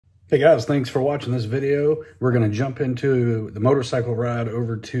Hey guys, thanks for watching this video. We're going to jump into the motorcycle ride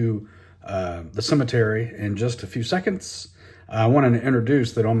over to the cemetery in just a few seconds. I wanted to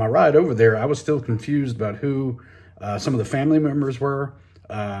introduce that on my ride over there, I was still confused about who some of the family members were.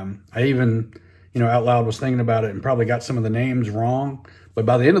 I even, out loud was thinking about it and probably got some of the names wrong. But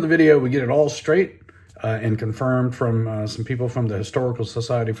by the end of the video, we get it all straight and confirmed from some people from the Historical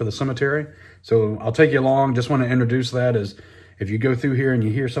Society for the Cemetery. So I'll take you along. Just want to introduce that as if you go through here and you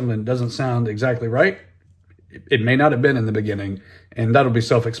hear something that doesn't sound exactly right, it may not have been in the beginning, and that'll be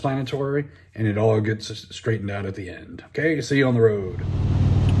self-explanatory, and it all gets straightened out at the end. Okay, see you on the road.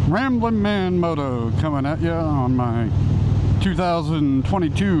 Ramblin' Man Moto coming at you on my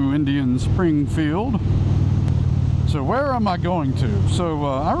 2022 Indian Springfield. So where am I going to? So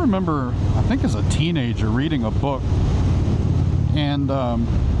I remember, I think as a teenager, reading a book, and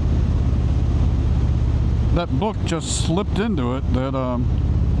that book just slipped into it that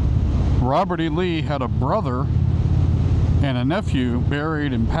Robert E. Lee had a brother and a nephew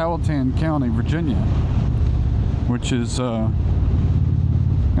buried in Powhatan County, Virginia, which is kind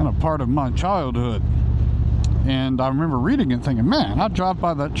of part of my childhood. And I remember reading it thinking, man, I drive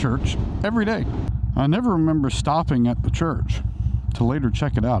by that church every day. I never remember stopping at the church to later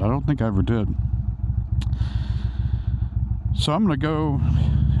check it out. I don't think I ever did. So I'm going to go,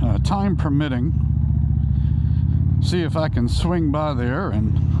 time permitting, see if I can swing by there.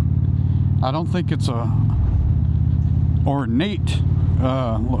 And I don't think it's a ornate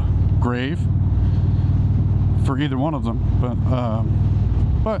grave for either one of them,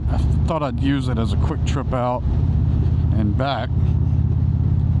 but I thought I'd use it as a quick trip out and back.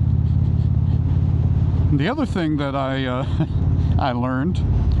 The other thing that I I learned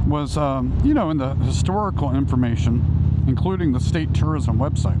was, in the historical information, including the state tourism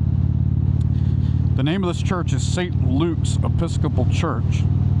website, the name of this church is St. Luke's Episcopal Church,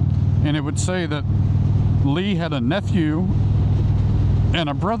 and it would say that Lee had a nephew and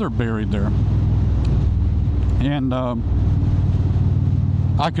a brother buried there. And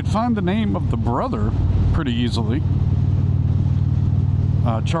I could find the name of the brother pretty easily,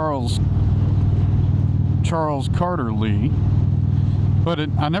 Charles Carter Lee, but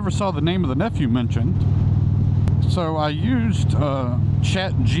I never saw the name of the nephew mentioned. So I used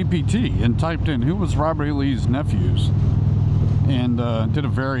Chat GPT and typed in who was Robert E. Lee's nephews, and did a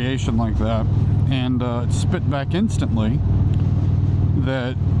variation like that, and it spit back instantly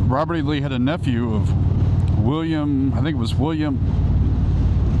that Robert E. Lee had a nephew of William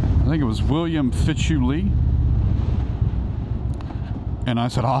Fitzhugh Lee. And I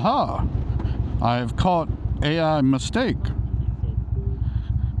said, aha, I have caught AI mistake,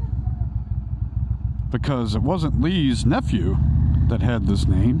 because it wasn't Lee's nephew that had this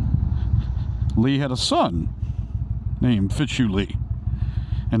name. Lee had a son named Fitzhugh Lee,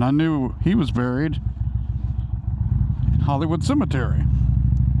 and I knew he was buried in Hollywood Cemetery.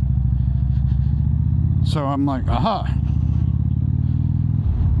 So I'm like, aha.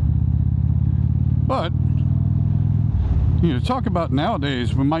 But talk about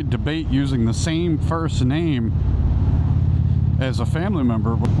nowadays, we might debate using the same first name as a family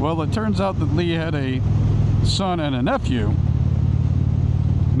member. Well, it turns out that Lee had a son and a nephew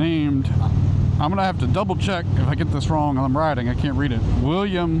named, I'm gonna have to double check if I get this wrong. I'm writing, I can't read it.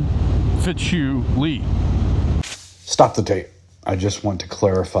 William Fitzhugh Lee. Stop the tape. I just want to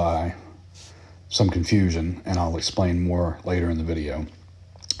clarify some confusion, and I'll explain more later in the video.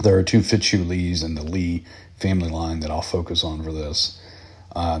 There are two Fitzhugh Lees in the Lee family line that I'll focus on for this.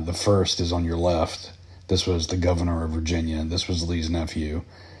 The first is on your left. This was the governor of Virginia. This was Lee's nephew.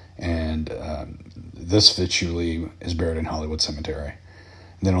 And this Fitzhugh Lee is buried in Hollywood Cemetery.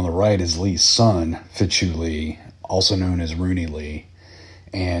 And then on the right is Lee's son, Fitzhugh Lee, also known as Rooney Lee.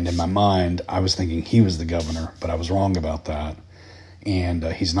 And in my mind, I was thinking he was the governor, but I was wrong about that. And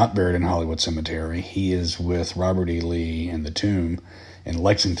he's not buried in Hollywood Cemetery. He is with Robert E. Lee in the tomb in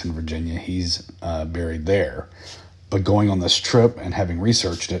Lexington, Virginia. He's buried there. But going on this trip and having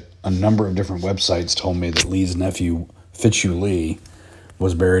researched it, a number of different websites told me that Lee's nephew, Fitzhugh Lee,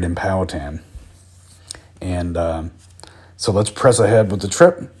 was buried in Powhatan. And so let's press ahead with the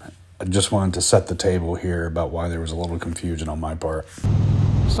trip. I just wanted to set the table here about why there was a little confusion on my part.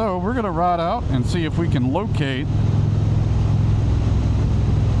 So we're going to ride out and see if we can locate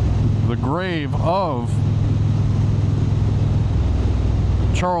the grave of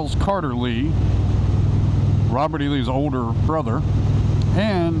Charles Carter Lee, Robert E. Lee's older brother,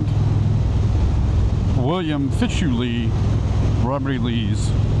 and William Fitzhugh Lee, Robert E.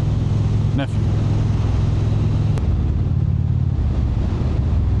 Lee's nephew.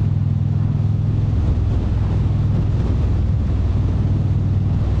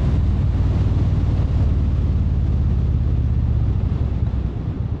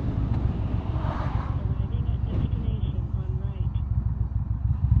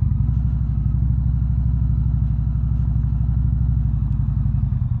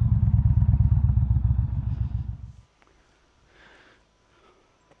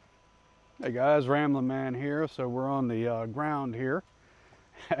 Hey guys, Ramblin' Man here. So we're on the ground here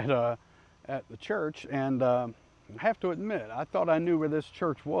at the church, and I have to admit, I thought I knew where this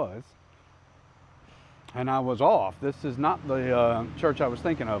church was, and I was off. This is not the church I was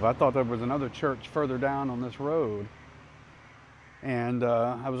thinking of. I thought there was another church further down on this road, and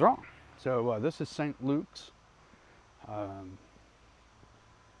I was wrong. So this is St. Luke's.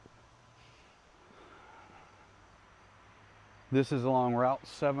 This is along Route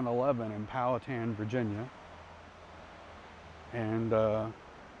 711 in Powhatan, Virginia. And I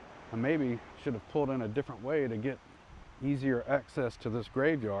maybe should have pulled in a different way to get easier access to this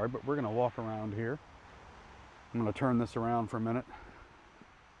graveyard, but we're going to walk around here. I'm going to turn this around for a minute.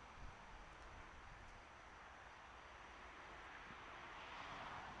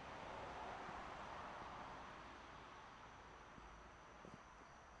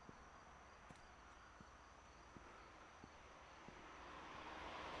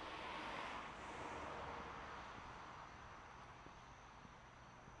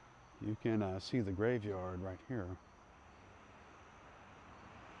 You can see the graveyard right here.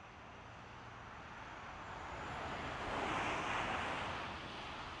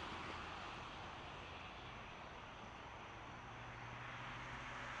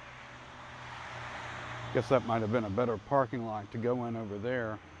 Guess that might have been a better parking lot to go in over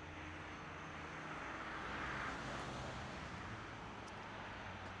there.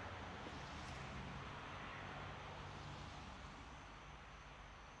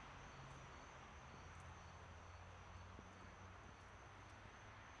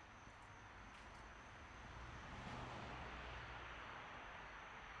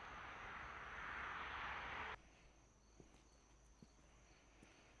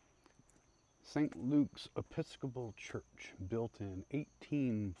 St. Luke's Episcopal Church, built in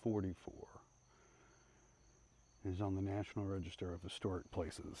 1844, is on the National Register of Historic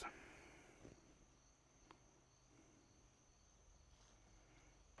Places.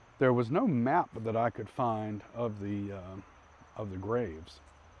 There was no map that I could find of the graves.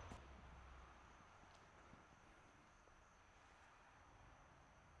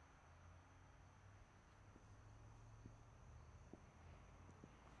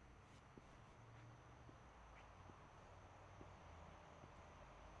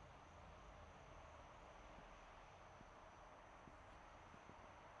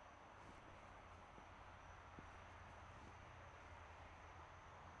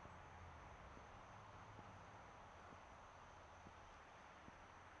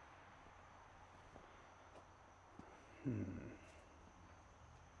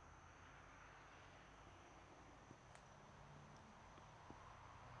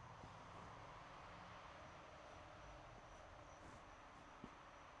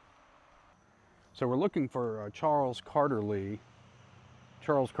 So we're looking for Charles Carter Lee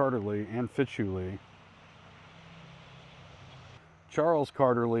and Fitzhugh Lee. Charles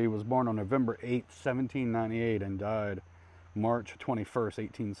Carter Lee was born on November 8, 1798 and died March 21st,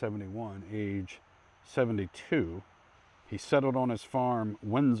 1871, age 72. He settled on his farm,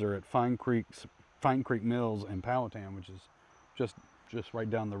 Windsor, at Fine Creek Mills in Powhatan, which is just right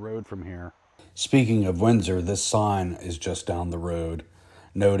down the road from here. Speaking of Windsor, this sign is just down the road,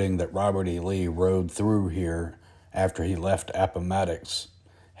 noting that Robert E. Lee rode through here after he left Appomattox,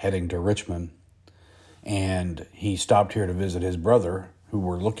 heading to Richmond. And he stopped here to visit his brother, who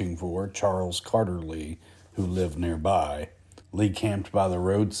we're looking for, Charles Carter Lee, who lived nearby. Lee camped by the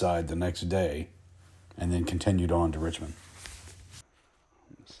roadside the next day and then continued on to Richmond.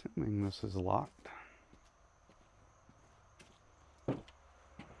 I'm assuming this is locked.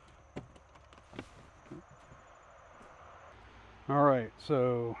 All right,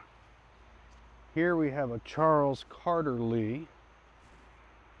 so here we have a Charles Carter Lee.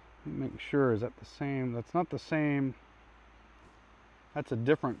 Let me make sure, is that the same? That's not the same. That's a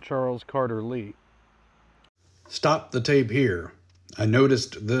different Charles Carter Lee. Stop the tape here. I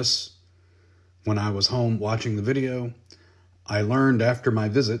noticed this when I was home watching the video. I learned after my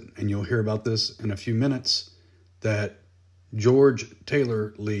visit, and you'll hear about this in a few minutes, that George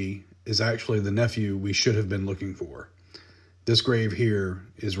Taylor Lee is actually the nephew we should have been looking for. This grave here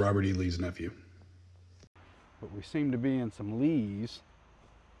is Robert E. Lee's nephew. But we seem to be in some Lees.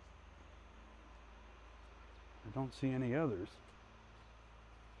 I don't see any others.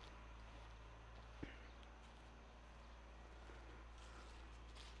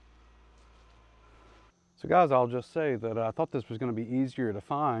 So guys, I'll just say that I thought this was going to be easier to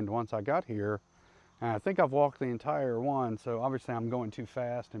find once I got here. And I think I've walked the entire one, so obviously I'm going too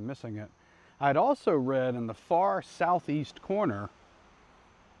fast and missing it. I'd also read in the far southeast corner,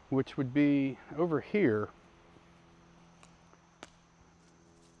 which would be over here,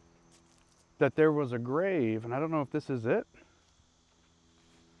 that there was a grave, and I don't know if this is it.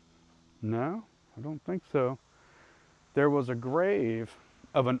 No, I don't think so. There was a grave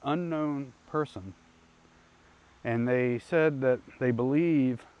of an unknown person, and they said that they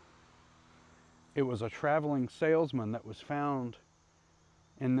believe it was a traveling salesman that was found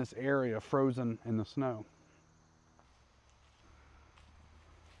in this area, frozen in the snow.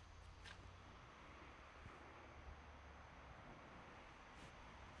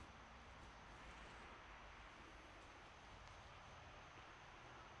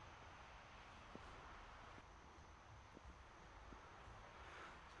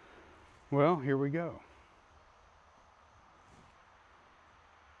 Well, here we go.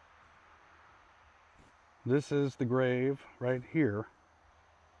 This is the grave right here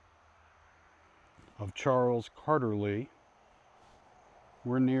of Charles Carter Lee.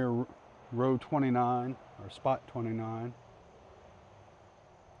 We're near row 29, or spot 29.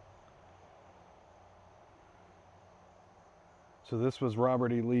 So this was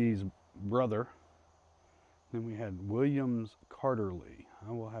Robert E. Lee's brother. Then we had Williams Carter Lee.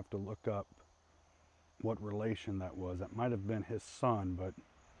 I will have to look up what relation that was. That might have been his son, but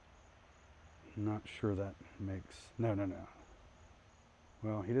I'm not sure that makes... No.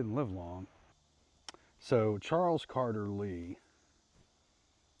 Well, he didn't live long. So Charles Carter Lee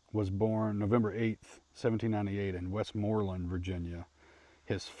was born November 8th, 1798 in Westmoreland, Virginia.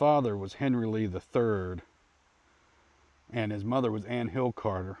 His father was Henry Lee III, and his mother was Anne Hill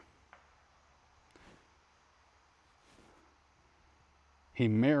Carter. He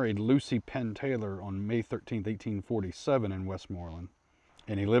married Lucy Penn Taylor on May 13th, 1847 in Westmoreland,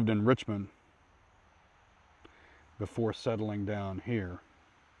 and he lived in Richmond before settling down here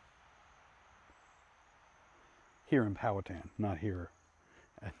in Powhatan, not here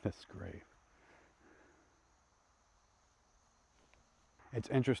at this grave. It's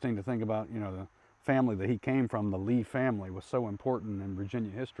interesting to think about, the family that he came from. The Lee family was so important in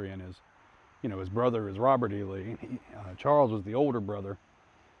Virginia history, and his brother is Robert E. Lee. Charles was the older brother,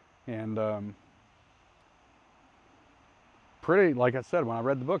 and pretty, like I said, when I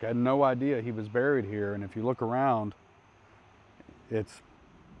read the book, I had no idea he was buried here. And if you look around, it's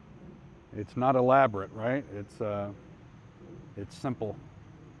not elaborate, right? It's simple.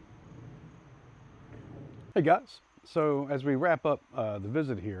 Hey guys, so as we wrap up the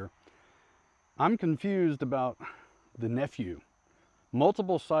visit here, I'm confused about the nephew.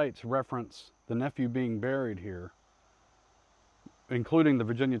 Multiple sites reference the nephew being buried here, including the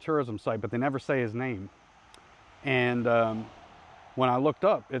Virginia Tourism site, but they never say his name. And when I looked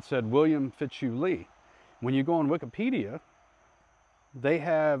up, it said William Fitzhugh Lee. When you go on Wikipedia, they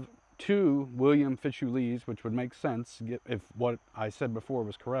have two William Fitzhugh Lees, which would make sense if what I said before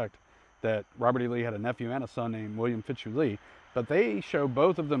was correct, that Robert E. Lee had a nephew and a son named William Fitzhugh Lee. But they show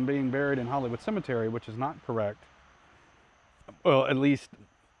both of them being buried in Hollywood Cemetery, which is not correct. Well, at least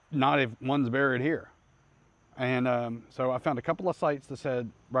not if one's buried here. And so I found a couple of sites that said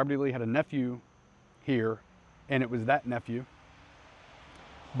Robert E. Lee had a nephew here, and it was that nephew.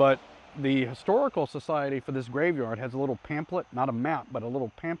 But the Historical Society for this graveyard has a little pamphlet, not a map, but a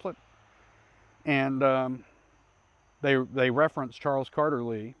little pamphlet. And they reference Charles Carter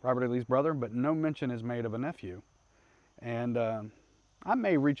Lee, Robert E. Lee's brother, but no mention is made of a nephew. And I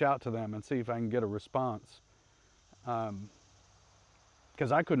may reach out to them and see if I can get a response,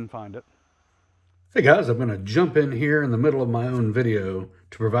 because I couldn't find it. Hey guys, I'm going to jump in here in the middle of my own video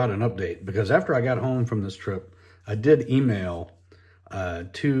to provide an update, because after I got home from this trip, I did email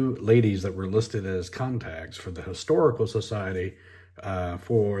two ladies that were listed as contacts for the Historical Society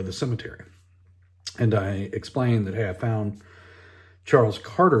for the cemetery. And I explained that, hey, I found Charles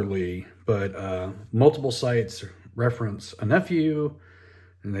Carter Lee, but multiple sites reference a nephew,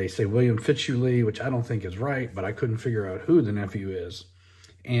 and they say William Fitzhugh Lee, which I don't think is right, but I couldn't figure out who the nephew is.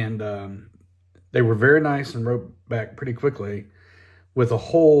 And they were very nice and wrote back pretty quickly with a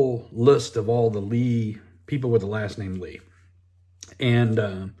whole list of all the Lee people with the last name Lee. And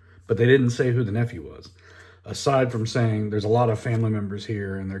but they didn't say who the nephew was, aside from saying there's a lot of family members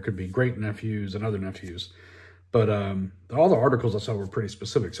here and there could be great nephews and other nephews. But all the articles I saw were pretty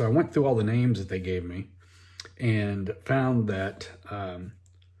specific. So I went through all the names that they gave me and found that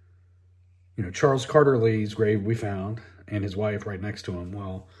Charles Carter Lee's grave we found, and his wife right next to him.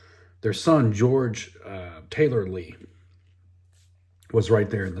 Well, their son, George Taylor Lee, was right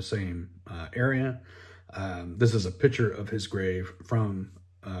there in the same area. This is a picture of his grave from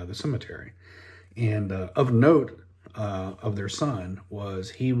the cemetery. And of note of their son was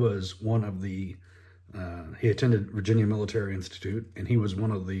he was one of the, he attended Virginia Military Institute, and he was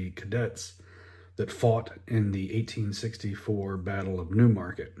one of the cadets that fought in the 1864 Battle of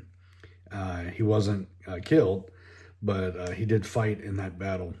Newmarket. He wasn't killed, but he did fight in that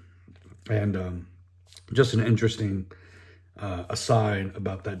battle. And just an interesting aside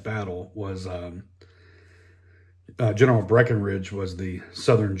about that battle was General Breckinridge was the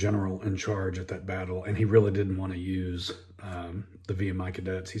Southern general in charge at that battle, and he really didn't want to use the VMI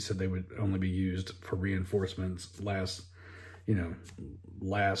cadets. He said they would only be used for reinforcements, last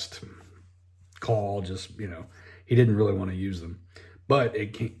call, just, he didn't really want to use them. But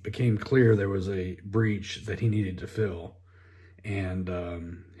it became clear there was a breach that he needed to fill. And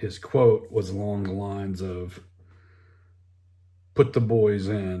his quote was along the lines of, "Put the boys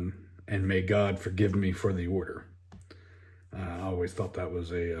in, and may God forgive me for the order." I always thought that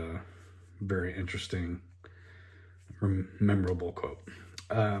was a very interesting, memorable quote.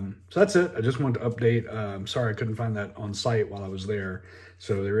 So that's it. I just wanted to update. Sorry I couldn't find that on site while I was there.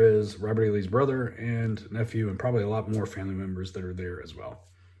 So there is Robert E. Lee's brother and nephew, and probably a lot more family members that are there as well.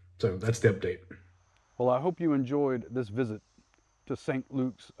 So that's the update. Well, I hope you enjoyed this visit to St.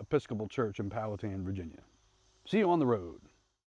 Luke's Episcopal Church in Powhatan, Virginia. See you on the road.